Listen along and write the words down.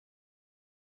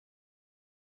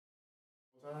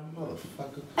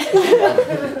Motherfucker.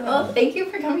 Well, thank you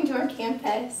for coming to our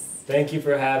campus. Thank you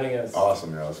for having us.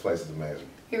 Awesome, yo. This place is amazing.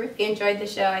 We really enjoyed the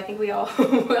show. I think we all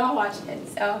we all watched it.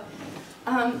 So.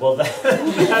 Well, that's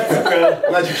good.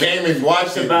 Glad you came and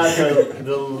watched it. About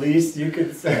the least you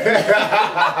could say.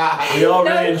 We all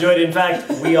really enjoyed it. In fact,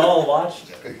 we all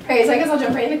watched it. Alright, so I guess I'll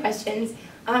jump right into questions.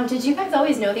 Did you guys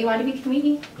always know that you wanted to be a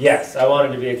comedian? Yes, I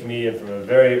wanted to be a comedian from a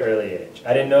very early age.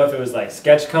 I didn't know if it was like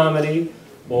sketch comedy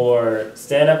or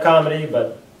stand-up comedy,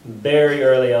 but very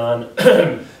early on.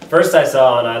 First I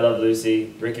saw on I Love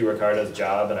Lucy, Ricky Ricardo's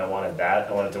job, and I wanted that.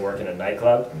 I wanted to work in a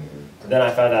nightclub. Then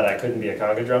I found out I couldn't be a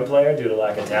conga drum player due to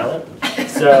lack of talent.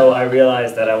 So I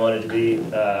realized that I wanted to be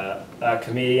a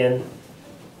comedian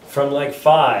from like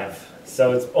 5.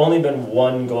 So it's only been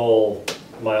one goal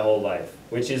my whole life,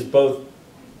 which is both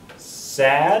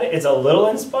sad, it's a little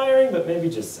inspiring, but maybe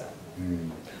just sad.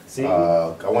 See?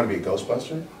 I want to be a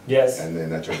Ghostbuster. Yes. And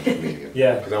then I turned into a comedian.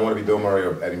 Yeah. Because I want to be Bill Murray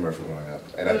or Eddie Murphy growing up.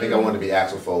 And I think I wanted to be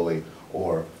Axel Foley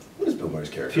or, what is Bill Murray's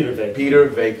character? Peter Venkman. Peter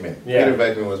Venkman. Yeah. Peter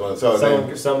Venkman was one of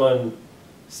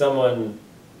someone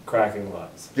cracking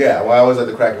wise. Yeah, well, I was at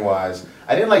the cracking wise.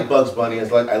 I didn't like Bugs Bunny. I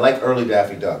like early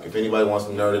Daffy Duck. If anybody wants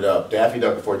to nerd it up, Daffy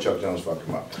Duck before Chuck Jones fucked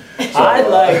him up. So, I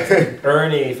liked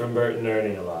Ernie from Bert and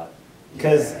Ernie a lot.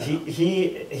 Because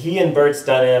he and Bert's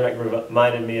dynamic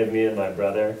reminded me of me and my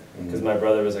brother. Because my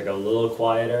brother was like a little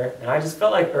quieter, and I just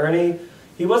felt like Ernie.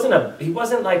 He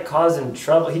wasn't like causing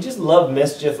trouble. He just loved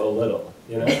mischief a little,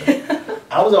 you know.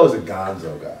 I was always a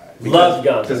Gonzo guy. Loved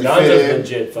Gonzo. Gonzo's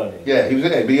legit funny. Yeah, he was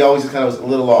in it, but he always just kind of was a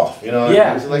little off, you know.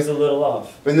 Yeah, he was a little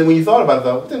off. But then when you thought about it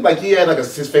though, like he had like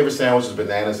his favorite sandwich was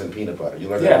bananas and peanut butter. You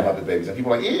learned that from Muppet Babies, and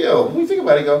people were like, ew. When you think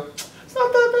about it, you go, it's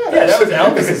not that bad. Yeah, that was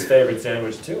Elvis's favorite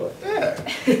sandwich too. Yeah.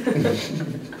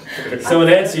 So it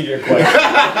answered your question.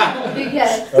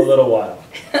 Yes. A little while.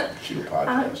 Cute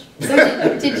podcast. So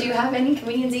did you have any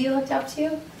comedians that you looked up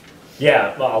to?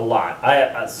 Yeah, well, a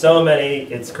lot. So many,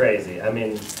 it's crazy. I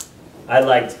mean, I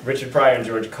liked Richard Pryor and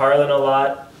George Carlin a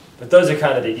lot, but those are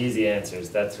kind of the easy answers.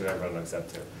 That's who everyone looks up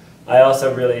to. I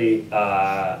also really,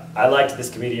 I liked this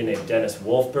comedian named Dennis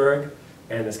Wolfberg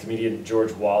and this comedian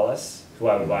George Wallace, who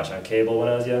I would watch on cable when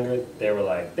I was younger. They were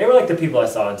like the people I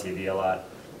saw on TV a lot.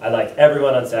 I liked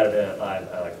everyone on Saturday Night Live.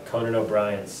 I liked Conan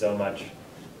O'Brien so much.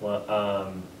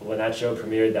 When that show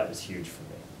premiered, that was huge for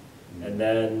me. And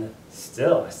then I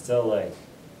still like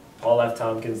Paul F.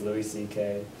 Tompkins, Louis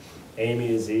C.K.,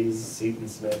 Amy Aziz, Seaton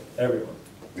Smith, everyone.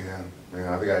 Yeah,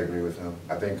 I think I agree with him.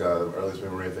 I think the earliest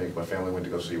memory, I think my family went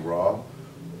to go see Raw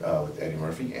with Eddie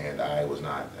Murphy, and I was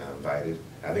not invited.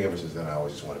 I think ever since then I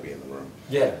always just want to be in the room.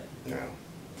 Yeah. You know,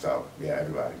 so yeah,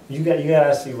 everybody. You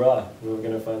gotta see Raw. We were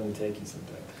gonna finally take you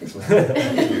sometime.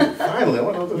 Finally, I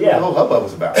wonder what the whole hubbub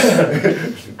was about.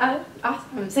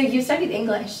 Awesome. So you studied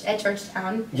English at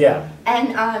Georgetown. Yeah.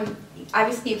 And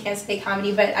obviously you can't study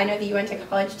comedy, but I know that you went to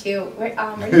college too. Where did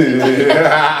you go?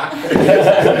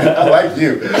 I like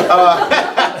you.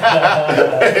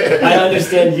 I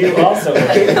understand you also.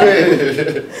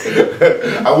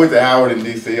 I went to Howard in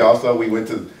D.C. Also, we went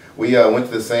to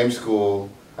the same school.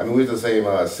 I mean, we went to the same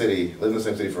city. Lived in the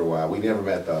same city for a while. We never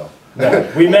met though.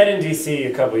 No, we met in D.C.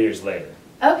 a couple years later.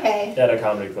 Okay. At a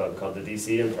comedy club called the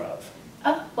D.C. Improv.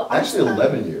 Oh, well, actually,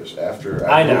 11 years after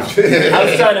I know. I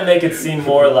was trying to make it seem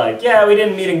more like, yeah, we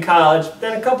didn't meet in college.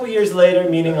 Then a couple years later,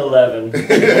 meeting 11.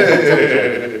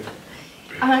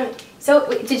 So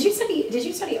did you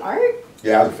study art?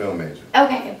 Yeah, I was a film major.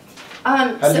 Okay.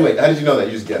 How did you know that?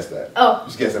 You just guessed that. Oh. You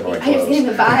just guessed that by my I clothes. was getting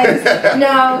the vibes.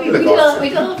 No, we did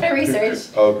a little bit of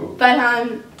research. Oh, cool.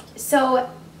 But so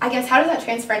I guess how does that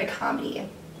transfer into comedy?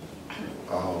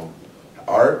 Oh,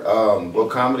 art. Well,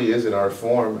 comedy is an art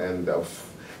form, and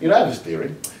you know, I have this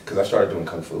theory because I started doing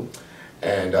kung fu,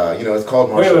 and you know, it's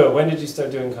called martial. Wait, when did you start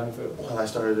doing kung fu? Well, I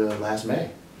started last May.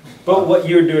 But what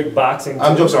you were doing boxing? Too?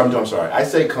 I'm sorry. I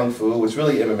say kung fu. It's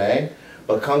really MMA,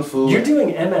 but kung fu. You're doing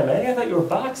MMA? I thought you were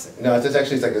boxing. No, it's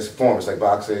like this form. It's like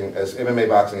boxing, it's MMA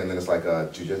boxing, and then it's like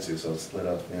jiu-jitsu, so it's split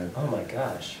up. Yeah. Oh my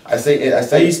gosh. I say.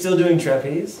 Are you still doing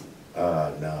trapeze?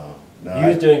 No. You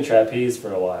was doing trapeze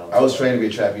for a while. I was trained to be a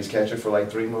trapeze catcher for like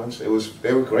 3 months. They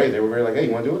were great. They were very like, hey,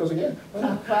 you want to do it? I was like, yeah.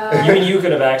 Oh, wow. You mean you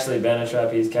could have actually been a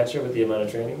trapeze catcher with the amount of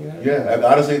training you had? Yeah,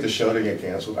 honestly, if the show didn't get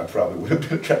canceled, I probably would have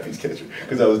been a trapeze catcher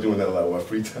because I was doing that a lot of my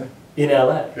free time. In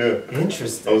LA? Yeah.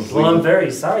 Interesting. Well, I'm very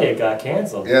sorry it got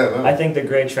canceled. Yeah, no. I think the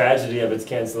great tragedy of its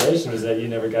cancellation was that you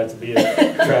never got to be a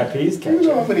trapeze catcher. You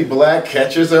know how many black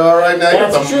catchers there are right now?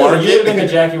 That's true. You'd have been the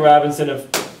Jackie Robinson of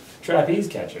trapeze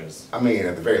catchers. I mean,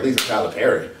 at the very least, Tyler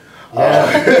Perry.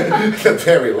 Yeah. At the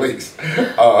very least.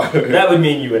 That would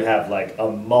mean you would have like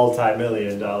a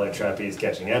multi-million-dollar trapeze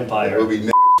catching empire. It would be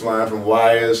line from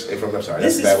Wires. I'm sorry.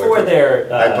 This that's is for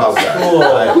their I apologize. school.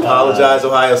 I apologize,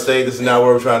 Ohio State. This is not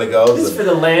where we're trying to go. This is for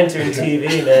the Lantern TV,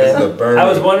 man. This is the Burning. I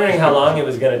was wondering how long it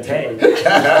was going to take.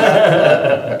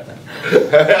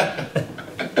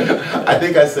 I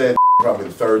think I said probably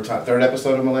the third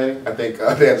episode of Mulaney. I think they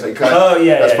had to say cut. Oh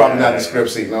yeah, that's yeah, probably yeah, not the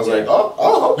script scene. And I was like,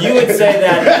 oh, okay. You would say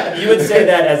that. You would say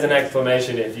that as an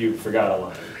exclamation if you forgot a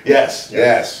line. Yes.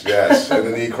 And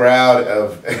then the crowd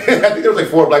of, I think there was like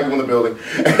 4 black people in the building.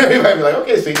 Everybody be like,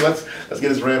 okay, see, let's get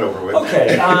this rant over with.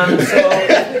 Okay, so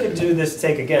we could do this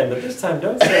take again, but this time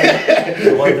don't say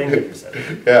the one thing that you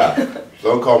said. Yeah.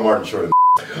 Don't call Martin short.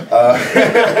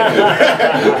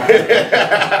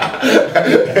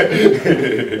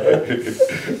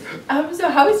 So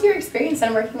how was your experience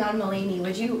on working on Mulaney?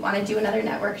 Would you want to do another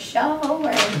network show?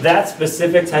 Or? That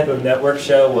specific type of network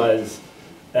show was,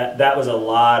 that was a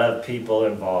lot of people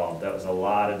involved. That was a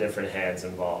lot of different hands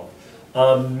involved.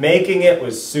 Making it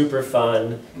was super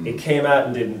fun. It came out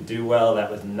and didn't do well. That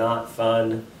was not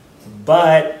fun.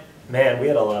 But, man, we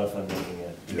had a lot of fun making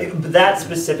it. Yeah. That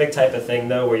specific type of thing,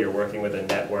 though, where you're working with a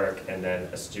network and then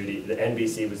a studio, the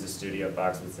NBC was the studio,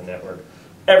 Fox was the network.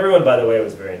 Everyone, by the way,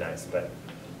 was very nice, but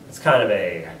it's kind of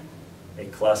a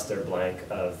cluster blank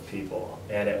of people.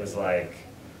 And it was like,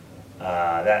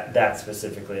 that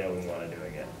specifically I wouldn't want to do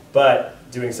again. But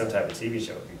doing some type of TV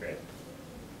show would be great.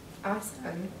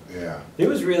 Awesome. Yeah. It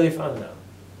was really fun, though.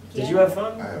 Did you have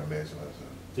fun? I had amazing fun.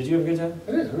 Did you have a good time?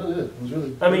 It is, it really is. It was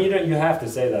really. I mean, you have to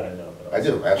say that, I know. But I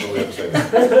do, absolutely have to say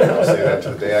that. I'll say that to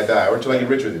the day I die, or until I get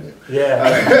richer than you. Yeah.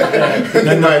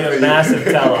 Then there'll be a massive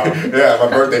tell-off. Yeah, my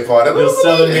birthday party. You'll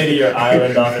sell me to your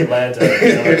island off Atlanta. You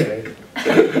know what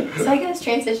I mean? So I guess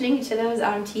transitioning to those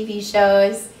TV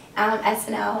shows,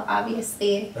 SNL,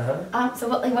 obviously. So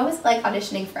what was it like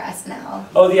auditioning for SNL?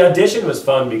 Oh, the audition was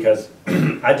fun because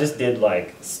I just did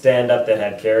like stand-up that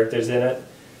had characters in it,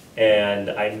 and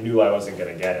I knew I wasn't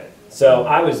going to get it. So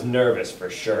I was nervous for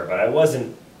sure, but I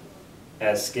wasn't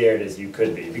as scared as you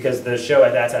could be because the show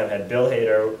at that time had Bill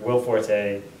Hader, Will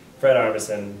Forte, Fred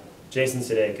Armisen, Jason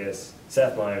Sudeikis,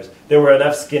 Seth Meyers. There were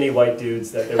enough skinny white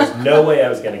dudes that there was no way I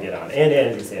was going to get on, and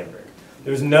Andy Samberg.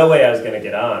 There was no way I was going to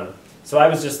get on. So I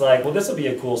was just like, well, this will be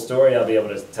a cool story. I'll be able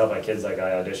to tell my kids like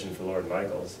I auditioned for Lord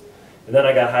Michaels. And then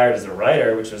I got hired as a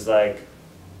writer, which was like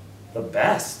the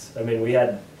best. I mean,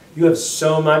 you have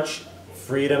so much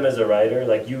freedom as a writer.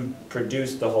 Like you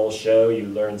produced the whole show. You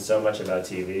learned so much about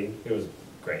TV. It was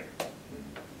great.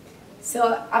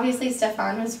 So obviously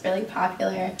Stefan was really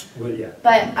popular. Well, yeah.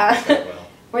 But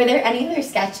were there any other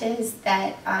sketches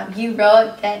that you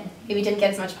wrote that maybe didn't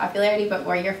get as much popularity but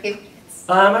were your favorites?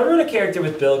 I wrote a character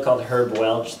with Bill called Herb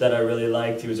Welch that I really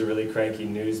liked. He was a really cranky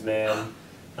newsman.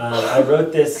 I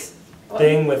wrote this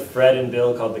thing with Fred and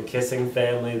Bill called The Kissing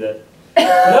Family that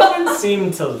no one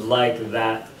seemed to like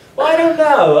that. Well, I don't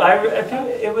know. I feel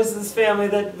it was this family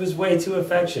that was way too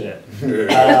affectionate.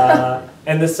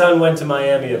 And the son went to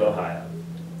Miami of Ohio.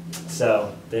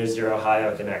 So there's your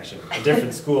Ohio connection. A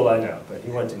different school, I know, but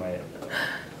he went to Miami.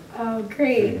 Oh,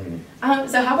 great.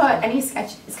 So how about any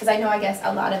sketches? Because I know, I guess,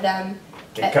 a lot of them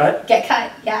Get cut? Get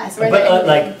cut, yes. Were But there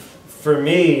like, for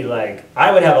me, like,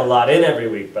 I would have a lot in every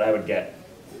week, but I would get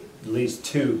at least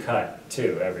 2 cut,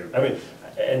 too, I mean,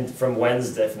 and from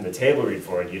Wednesday, from the table read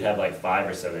forward, you'd have like 5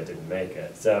 or so that didn't make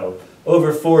it. So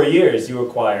over 4 years, you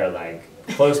acquire like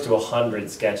close to 100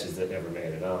 sketches that never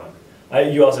made it on.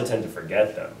 You also tend to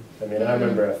forget them. I mean, I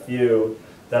remember a few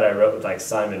that I wrote with like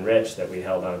Simon Rich that we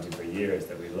held on to for years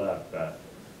that we loved, but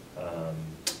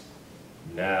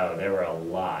no, there were a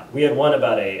lot. We had one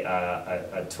about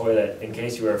a toilet, in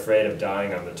case you were afraid of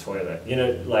dying on the toilet. You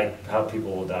know, like how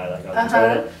people will die like on the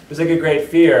toilet. It was like a great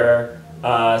fear.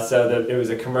 It was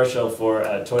a commercial for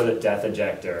a toilet death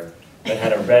ejector that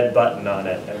had a red button on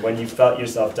it, and when you felt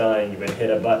yourself dying, you would hit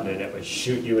a button and it would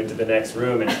shoot you into the next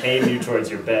room and aim you towards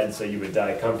your bed so you would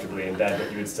die comfortably in bed,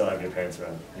 but you would still have your pants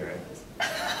around your ankles.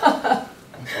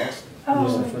 That's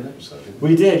awesome.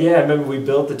 We did, yeah. I remember we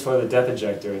built the toilet death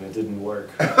ejector and it didn't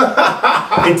work.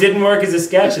 It didn't work as a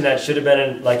sketch, and that should have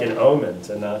been like an omen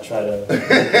to not try to...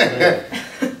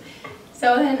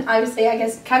 So then, obviously, I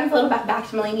guess, kind of a little bit back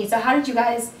to Mulaney. So how did you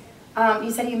guys, you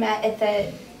said you met at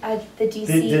the DC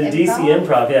Improv? The DC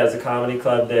Improv, yeah, it was a comedy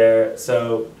club there.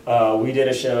 So we did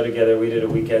a show together, we did a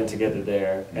weekend together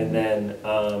there. And then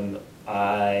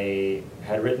I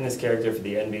had written this character for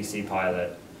the NBC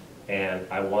pilot, and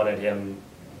I wanted him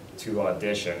to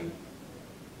audition.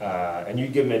 And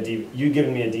you'd given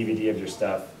me a DVD of your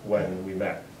stuff when we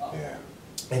met. Yeah.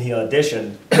 And he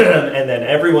auditioned, and then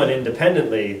everyone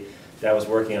independently that was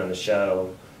working on the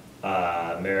show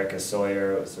America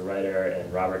Sawyer was the writer,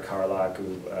 and Robert Carlock,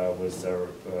 who was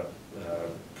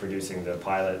producing the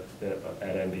pilot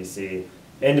at NBC,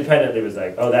 independently was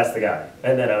like, oh, that's the guy.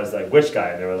 And then I was like, which guy?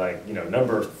 And they were like, you know,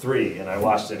 number 3. And I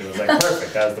watched it and it was like,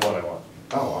 perfect, that was the one I want.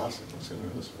 Oh, awesome. That's a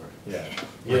good story. Yeah.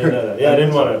 You didn't know that. Yeah, I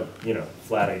didn't want to, you know,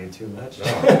 flatter you too much. No,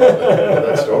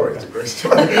 that story, it's a great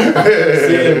story.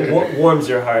 See, it warms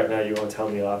your heart. Now you won't tell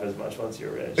me off as much once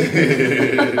you're rich.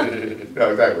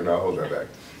 No, exactly. No, I'll hold that back.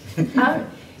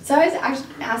 So I was actually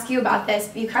going to ask you about this,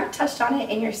 but you kind of touched on it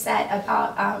in your set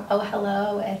about Oh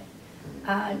Hello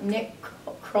and Nick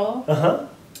Kroll. Uh-huh.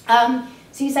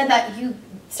 So you said that you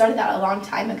started that a long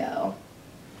time ago.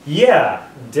 Yeah.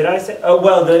 Did I say? Oh,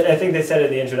 well, I think they said it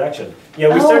in the introduction.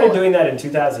 Yeah, we started doing that in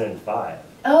 2005.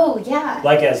 Oh, yeah.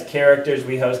 Like as characters,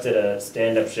 we hosted a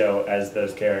stand-up show as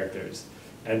those characters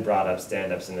and brought up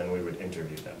stand-ups, and then we would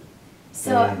interview them.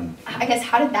 So I guess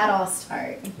how did that all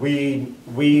start? We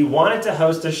wanted to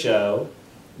host a show.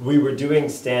 We were doing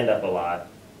stand-up a lot,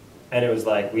 and it was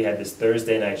like we had this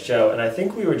Thursday night show, and I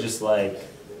think we were just like,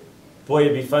 boy,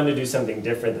 it'd be fun to do something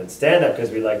different than stand-up because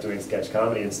we like doing sketch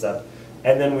comedy and stuff.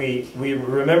 And then we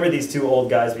remember these 2 old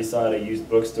guys we saw at a used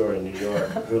bookstore in New York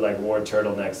who like wore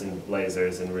turtlenecks and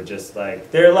blazers and were just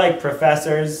like, they're like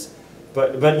professors,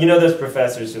 but you know those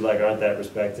professors who like aren't that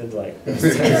respected, like those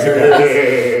types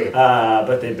of guys.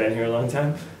 But they've been here a long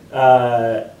time.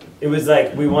 It was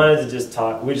like we wanted to just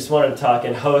talk. We just wanted to talk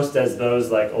and host as those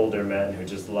like older men who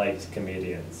just liked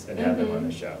comedians and have them on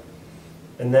the show.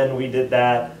 And then we did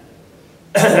that.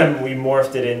 We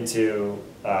morphed it into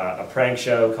a prank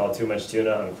show called Too Much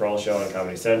Tuna on Kroll Show on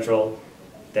Comedy Central.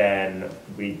 Then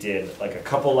we did like a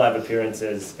couple live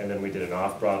appearances, and then we did an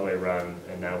off-Broadway run,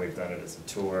 and now we've done it as a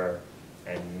tour.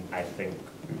 And I think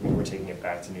we're taking it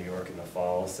back to New York in the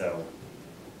fall. So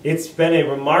it's been a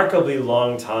remarkably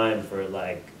long time for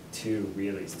like 2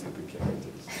 really stupid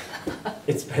characters.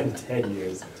 It's been 10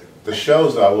 years. The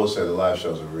shows, though, I will say the live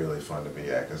shows are really fun to be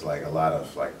at because like a lot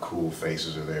of like cool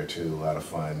faces are there too, a lot of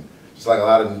fun. Just like a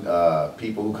lot of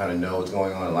people who kind of know what's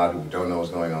going on, a lot of people who don't know what's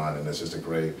going on, and it's just a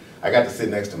great. I got to sit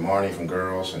next to Marnie from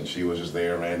Girls, and she was just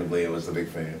there randomly. I was a big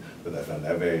fan. But I found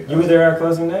that very. You were there our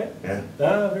closing night? Yeah.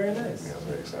 Oh, very nice. Yeah, I was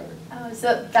very excited. Oh,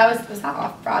 so that was that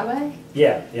off Broadway?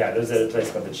 Yeah, there was at a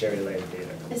place called the Cherry Lane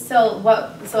Theater. So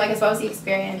I guess what was the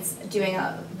experience doing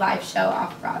a live show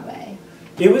off Broadway?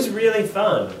 It was really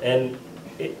fun, and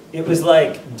it was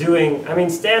like doing. I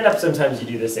mean, stand up. Sometimes you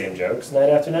do the same jokes night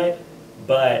after night,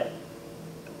 but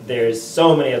there's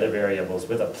so many other variables.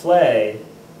 With a play,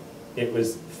 it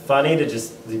was funny to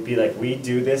just be like, we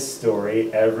do this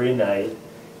story every night,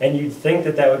 and you'd think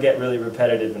that that would get really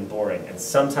repetitive and boring, and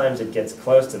sometimes it gets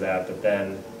close to that, but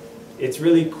then it's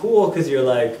really cool because you're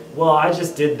like, well, I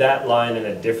just did that line in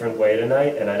a different way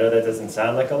tonight, and I know that doesn't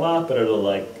sound like a lot, but it'll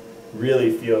like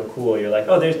really feel cool. You're like,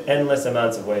 oh, there's endless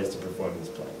amounts of ways to perform this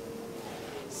play.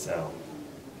 So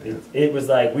it was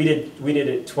like we did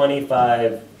it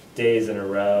 25 days in a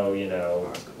row, you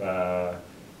know,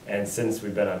 and since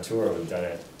we've been on tour, we've done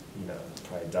it, you know,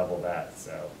 probably double that.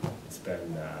 So it's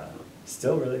been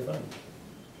still really fun.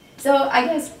 So I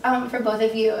guess for both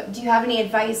of you, do you have any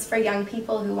advice for young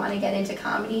people who want to get into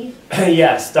comedy?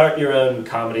 Yeah, start your own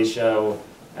comedy show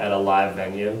at a live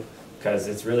venue, because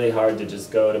it's really hard to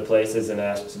just go to places and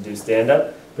ask to do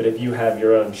stand-up. But if you have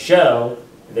your own show,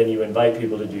 then you invite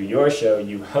people to do your show,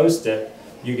 you host it,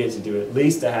 you get to do at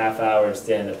least a half hour of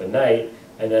stand-up a night,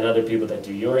 and then other people that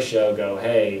do your show go,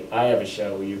 hey, I have a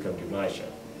show, will you come do my show?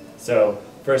 So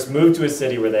first move to a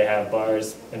city where they have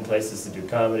bars and places to do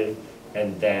comedy,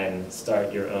 and then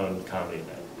start your own comedy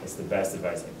night. That's the best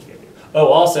advice I can give you. Oh,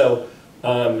 also,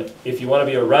 if you want to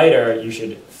be a writer, you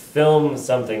should film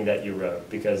something that you wrote,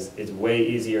 because it's way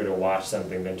easier to watch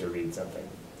something than to read something.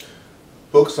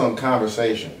 Books on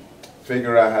conversation.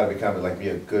 Figure out how to become, like, be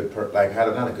a good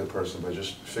not a good person, but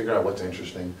just figure out what's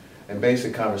interesting, and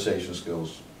basic conversation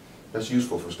skills. That's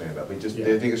useful for stand-up. They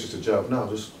think it's just a joke. No,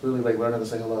 just really like learn how to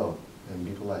say hello and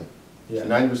be polite. Yeah.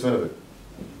 90% of it.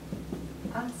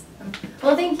 Awesome.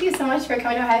 Well, thank you so much for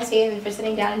coming to Ohio State and for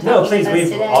sitting down and talking with us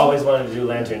today. We've always wanted to do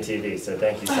Lantern TV, so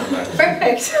thank you so much.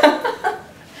 Perfect.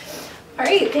 All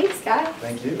right, thanks, guys.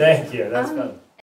 Thank you. Thank you. That's fun.